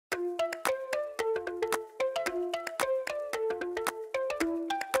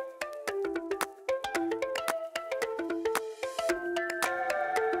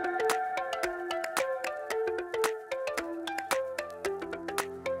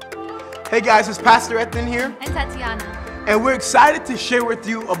Hey guys, it's Pastor Ethan here, And Tatiana. and we're excited to share with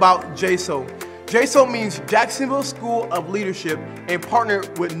you about JSOL. JSOL means Jacksonville School of Leadership and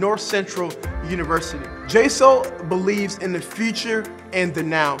partnered with North Central University. JSOL believes in the future and the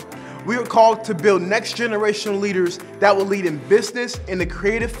now. We are called to build next generation leaders that will lead in business, in the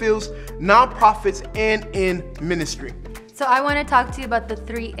creative fields, nonprofits, and in ministry. So I want to talk to you about the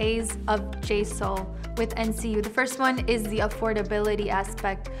 3 A's of JSOL with NCU. The first one is the affordability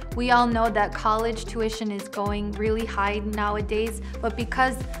aspect. We all know that college tuition is going really high nowadays, but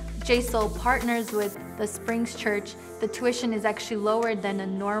because JSOL partners with the Springs Church, the tuition is actually lower than a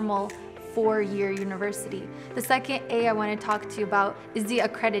normal 4-year university. The second A I want to talk to you about is the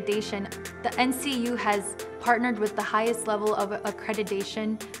accreditation. The NCU has partnered with the highest level of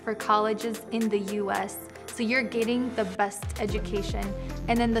accreditation for colleges in the US. So you're getting the best education.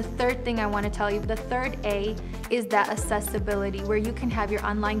 And then the third thing I want to tell you, the third A is that accessibility, where you can have your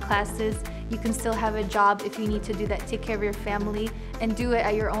online classes, you can still have a job if you need to do that, take care of your family, and do it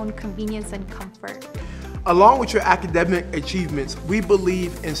at your own convenience and comfort. Along with your academic achievements, we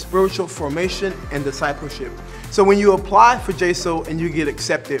believe in spiritual formation and discipleship. So when you apply for JSOL and you get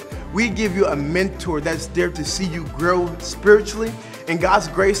accepted, we give you a mentor that's there to see you grow spiritually in God's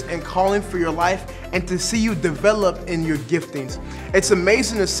grace and calling for your life, and to see you develop in your giftings. It's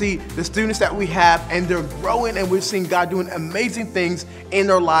amazing to see the students that we have, and they're growing, and we're seeing God doing amazing things in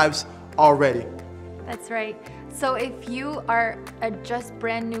their lives already. That's right. So if you are a just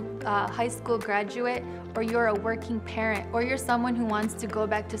brand new high school graduate, or you're a working parent, or you're someone who wants to go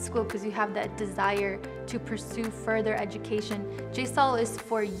back to school because you have that desire to pursue further education, JSOL is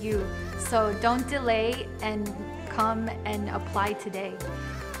for you. So don't delay and come and apply today.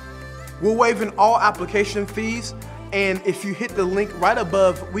 We're waiving all application fees, and if you hit the link right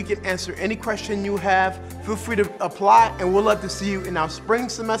above, we can answer any question you have. Feel free to apply, and we'll love to see you in our spring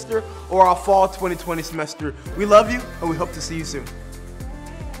semester or our fall 2020 semester. We love you, and we hope to see you soon.